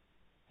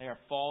 They are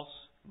false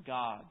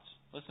gods.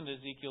 Listen to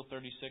Ezekiel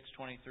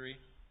 36:23.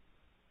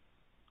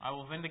 I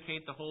will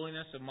vindicate the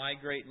holiness of my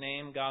great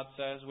name, God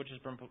says, which has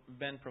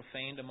been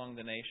profaned among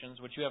the nations,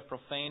 which you have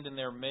profaned in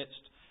their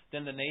midst.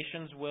 Then the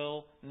nations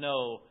will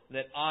know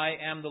that I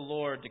am the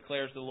Lord,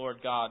 declares the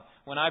Lord God,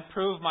 when I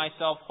prove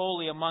myself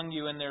holy among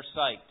you in their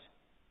sight.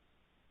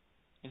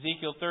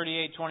 Ezekiel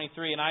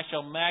 38:23, and I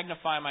shall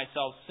magnify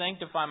myself,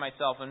 sanctify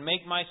myself, and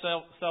make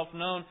myself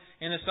known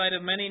in the sight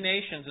of many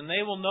nations, and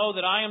they will know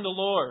that I am the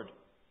Lord.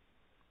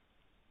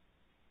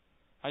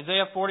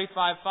 Isaiah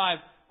 45:5,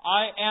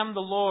 I am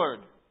the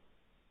Lord,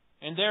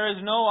 and there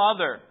is no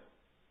other.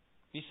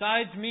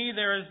 Besides me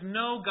there is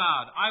no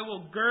God. I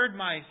will gird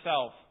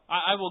myself.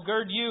 I will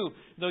gird you,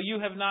 though you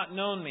have not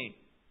known me.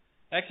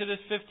 Exodus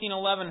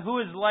 15:11, who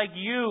is like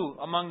you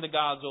among the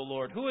gods, O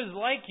Lord? Who is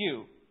like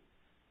you?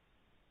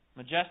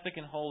 Majestic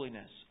in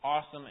holiness,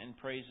 awesome in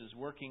praises,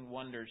 working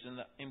wonders. And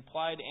the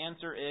implied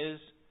answer is,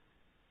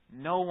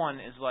 no one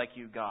is like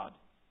you, God.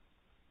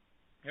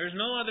 There's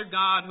no other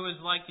God who is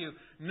like you.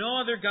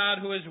 No other God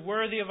who is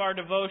worthy of our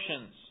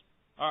devotions,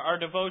 our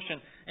devotion.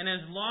 And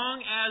as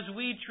long as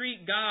we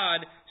treat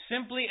God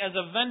simply as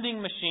a vending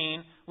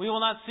machine, we will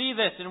not see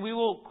this and we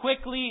will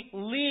quickly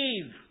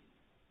leave.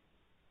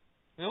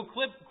 We will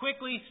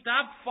quickly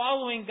stop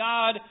following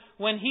God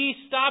when He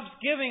stops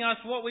giving us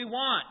what we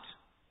want.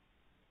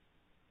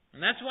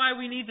 And that's why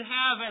we need to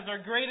have as our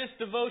greatest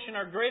devotion,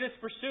 our greatest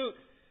pursuit,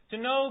 to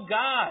know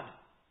God.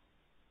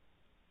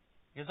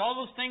 Because all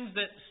those things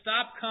that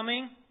stop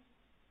coming,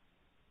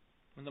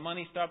 when the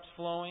money stops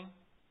flowing,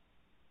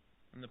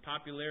 when the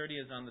popularity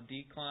is on the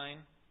decline,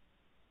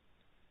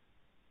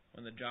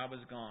 when the job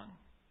is gone,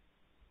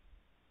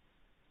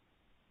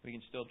 we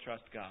can still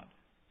trust God.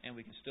 And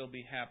we can still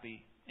be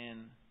happy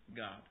in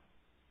God.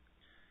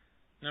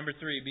 Number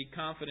 3, be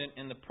confident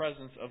in the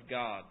presence of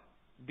God.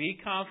 Be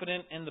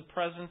confident in the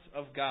presence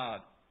of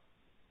God.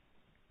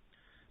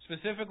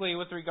 Specifically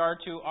with regard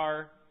to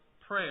our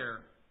prayer.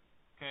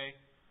 Okay?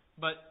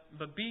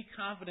 But be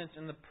confident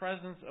in the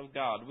presence of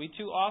God. We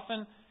too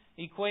often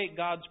equate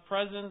God's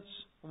presence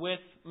with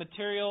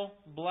material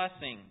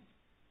blessing.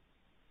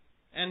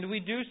 And we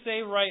do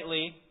say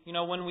rightly,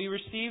 when we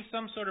receive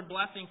some sort of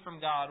blessing from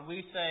God,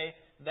 we say,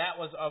 that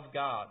was of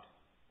God.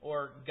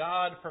 Or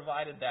God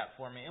provided that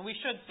for me. And we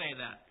should say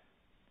that.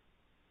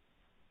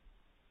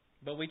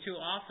 But we too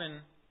often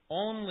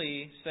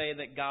only say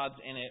that God's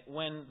in it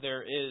when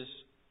there is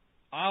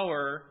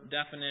our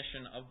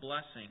definition of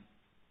blessing.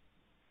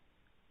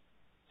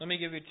 Let me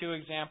give you 2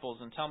 examples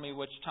and tell me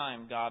which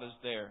time God is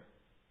there.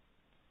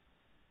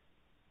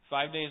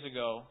 5 days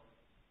ago,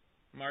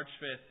 March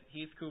 5th,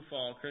 Heath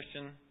Kufal,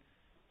 Christian,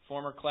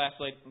 former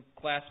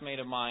classmate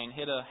of mine,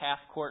 hit a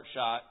half-court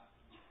shot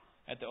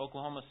at the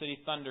Oklahoma City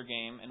Thunder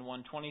game and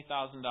won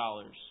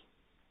 $20,000.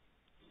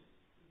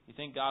 You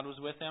think God was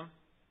with him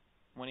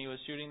when he was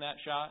shooting that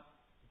shot?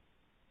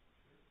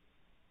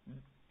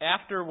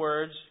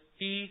 Afterwards,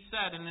 he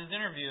said in his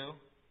interview,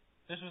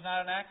 this was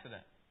not an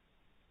accident.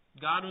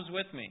 God was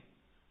with me.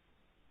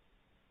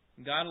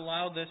 God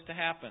allowed this to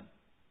happen.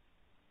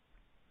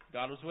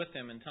 God was with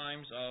him in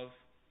times of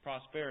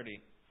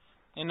prosperity.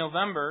 In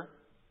November,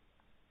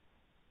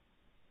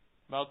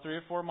 about 3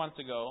 or 4 months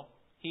ago,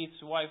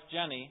 Heath's wife,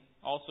 Jenny,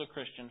 also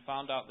Christian,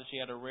 found out that she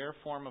had a rare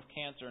form of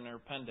cancer in her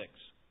appendix.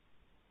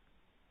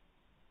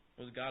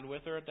 Was God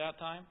with her at that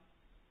time?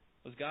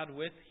 Was God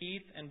with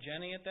Heath and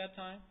Jenny at that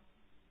time?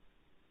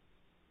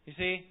 You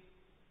see,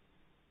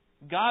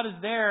 God is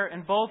there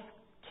in both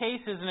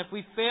cases, and if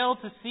we fail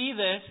to see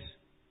this,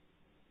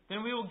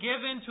 then we will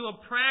give in to a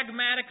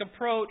pragmatic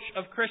approach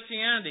of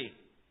Christianity.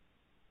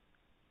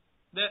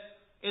 That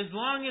as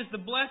long as the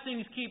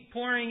blessings keep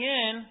pouring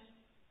in,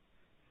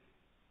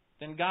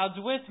 then God's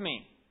with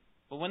me.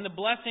 But when the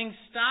blessings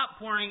stop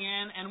pouring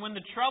in and when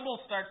the trouble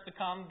starts to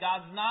come,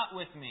 God's not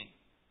with me.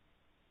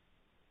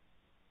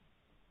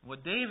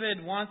 What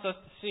David wants us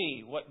to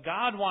see, what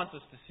God wants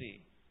us to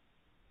see,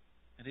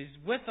 that He's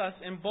with us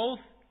in both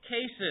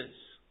cases.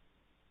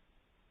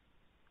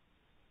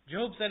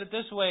 Job said it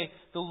this way,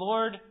 the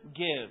Lord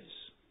gives,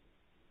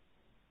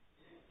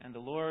 and the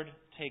Lord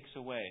takes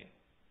away.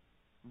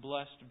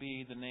 Blessed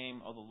be the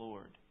name of the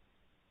Lord.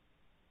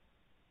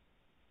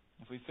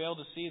 If we fail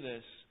to see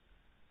this,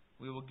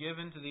 we will give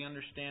into the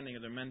understanding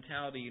of their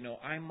mentality,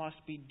 I must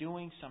be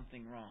doing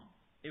something wrong.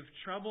 If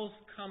trouble's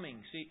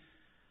coming, see,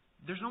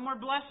 there's no more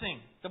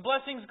blessing. The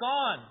blessing's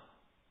gone.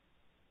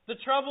 The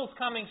trouble's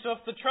coming. So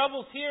if the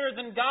trouble's here,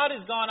 then God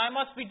is gone. I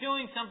must be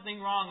doing something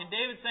wrong. And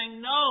David's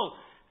saying, no,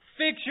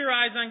 fix your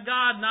eyes on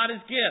God, not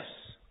His gifts.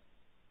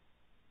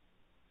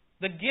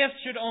 The gifts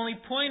should only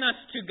point us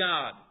to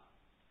God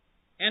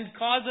and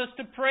cause us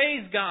to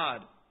praise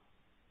God.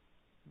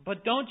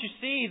 But don't you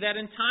see that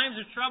in times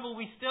of trouble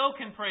we still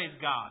can praise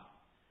God?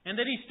 And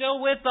that He's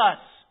still with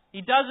us.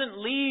 He doesn't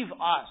leave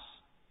us.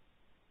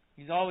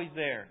 He's always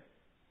there.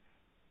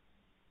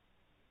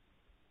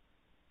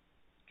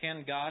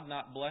 Can God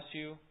not bless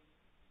you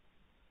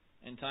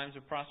in times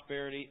of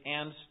prosperity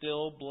and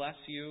still bless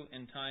you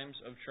in times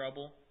of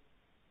trouble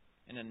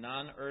in a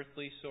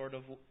non-earthly sort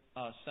of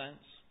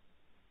sense?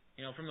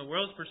 From the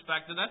world's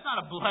perspective, that's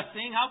not a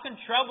blessing. How can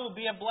trouble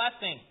be a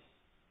blessing?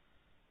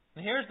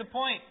 And here's the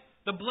point.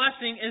 The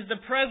blessing is the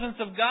presence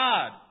of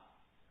God.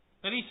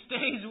 That He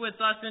stays with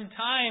us in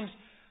times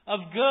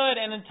of good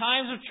and in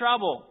times of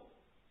trouble.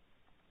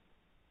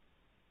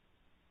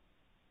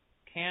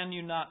 Can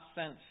you not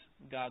sense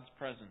God's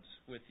presence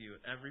with you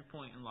at every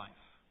point in life?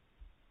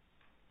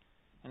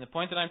 And the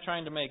point that I'm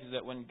trying to make is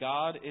that when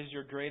God is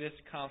your greatest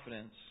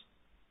confidence,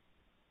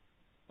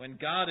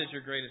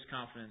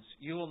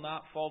 you will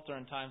not falter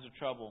in times of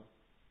trouble,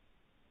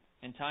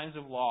 in times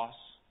of loss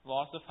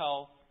of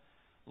health,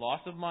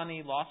 loss of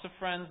money, loss of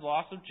friends,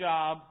 loss of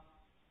job.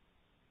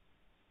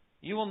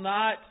 You will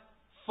not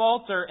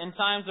falter in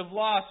times of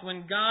loss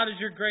when God is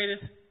your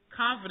greatest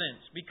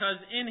confidence, because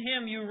in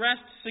Him you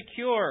rest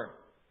secure.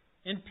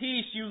 In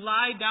peace you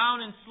lie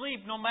down and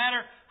sleep, no matter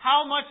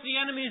how much the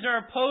enemies are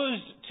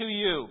opposed to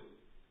you.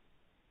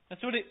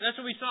 That's what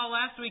we saw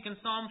last week in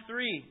Psalm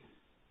 3.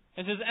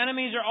 As his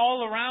enemies are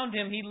all around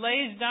him, he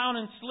lays down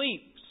and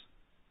sleeps,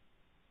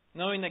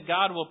 knowing that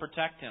God will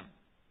protect him.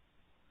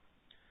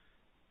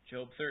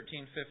 Job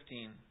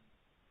 13:15.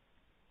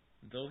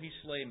 Though He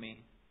slay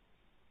me,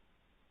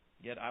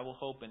 yet I will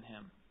hope in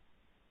Him.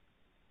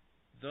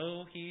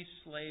 Though He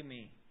slay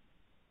me.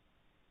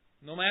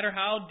 No matter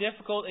how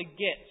difficult it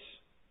gets,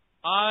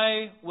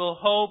 I will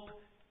hope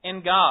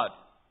in God.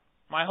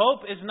 My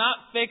hope is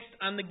not fixed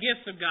on the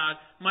gifts of God.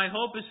 My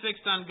hope is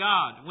fixed on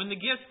God. When the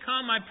gifts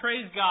come, I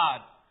praise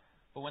God.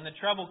 But when the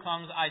trouble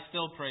comes, I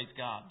still praise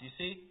God. Do you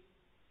see?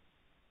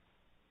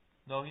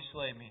 Though He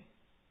slay me,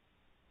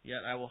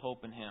 yet I will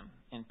hope in Him.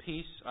 In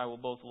peace I will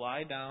both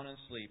lie down and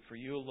sleep. For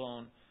You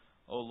alone,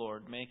 O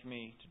Lord, make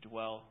me to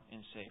dwell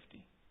in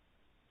safety.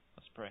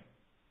 Let's pray.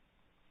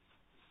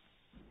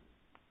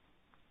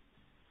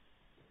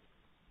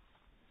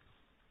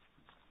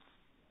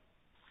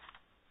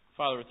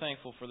 Father, we're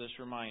thankful for this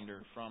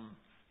reminder from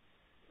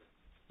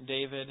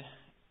David,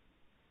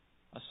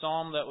 a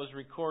psalm that was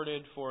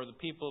recorded for the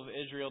people of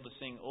Israel to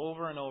sing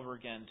over and over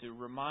again, to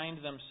remind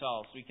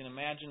themselves. We can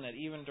imagine that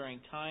even during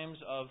times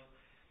of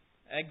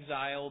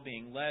exile,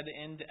 being led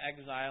into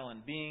exile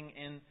and being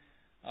in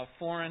a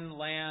foreign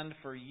land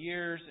for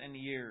years and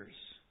years,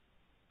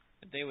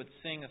 that they would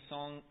sing a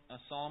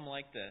psalm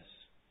like this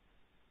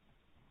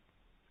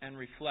and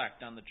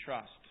reflect on the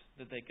trust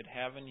that they could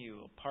have in You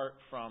apart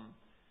from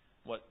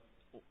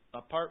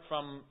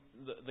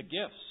the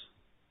gifts.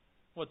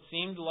 What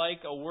seemed like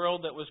a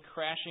world that was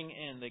crashing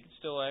in, they could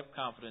still have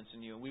confidence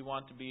in You. We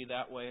want to be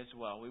that way as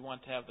well. We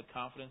want to have the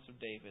confidence of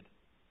David.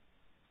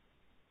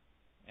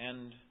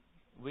 And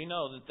we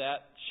know that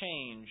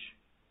change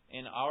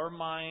in our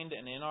mind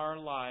and in our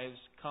lives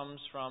comes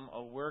from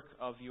a work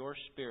of Your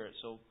Spirit.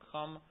 So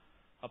come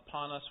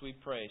upon us, we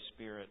pray,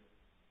 Spirit,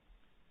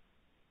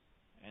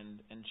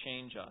 and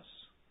change us,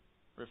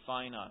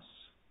 refine us,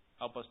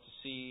 help us to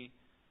see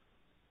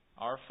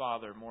our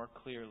Father more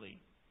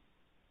clearly.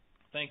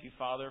 Thank You,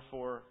 Father,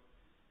 for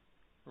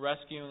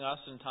rescuing us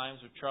in times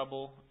of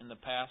trouble in the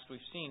past. We've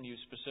seen You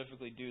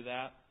specifically do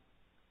that,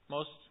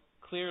 most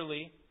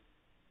clearly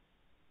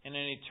in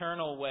an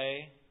eternal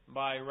way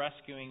by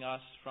rescuing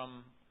us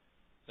from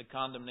the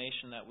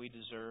condemnation that we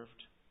deserved.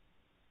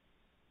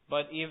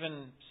 But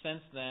even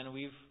since then,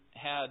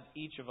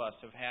 each of us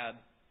have had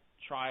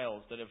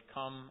trials that have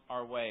come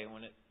our way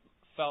when it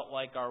felt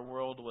like our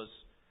world was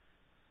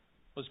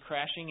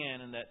crashing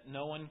in and that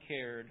no one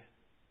cared,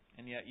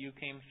 and yet You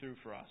came through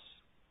for us.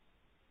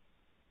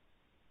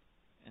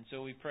 And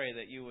so we pray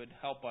that You would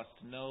help us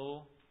to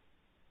know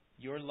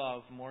Your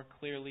love more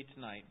clearly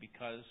tonight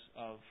because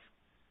of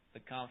the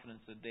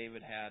confidence that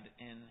David had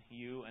in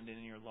You and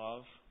in Your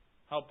love.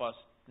 Help us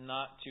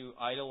not to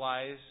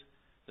idolize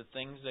the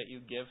things that You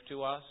give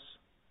to us.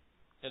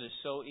 It is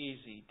so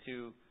easy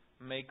to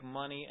make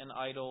money an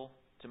idol,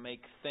 to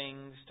make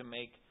things, to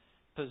make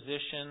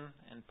position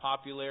and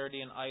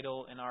popularity an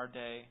idol in our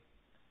day.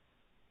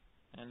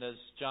 And as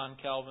John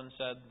Calvin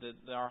said,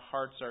 that our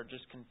hearts are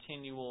just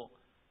continual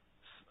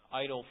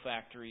idol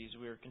factories.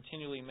 We are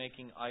continually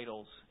making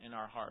idols in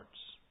our hearts.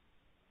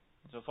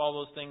 So if all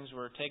those things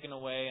were taken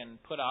away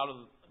and put out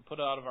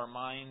of our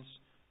minds,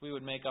 we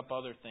would make up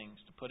other things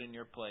to put in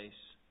your place.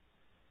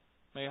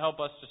 May you help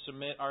us to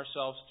submit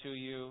ourselves to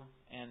you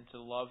and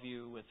to love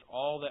you with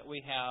all that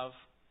we have.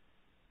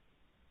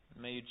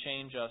 May you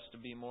change us to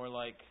be more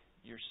like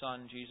your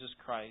Son, Jesus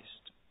Christ,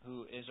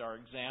 who is our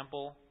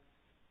example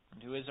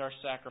and who is our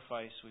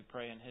sacrifice. We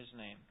pray in His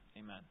name.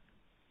 Amen.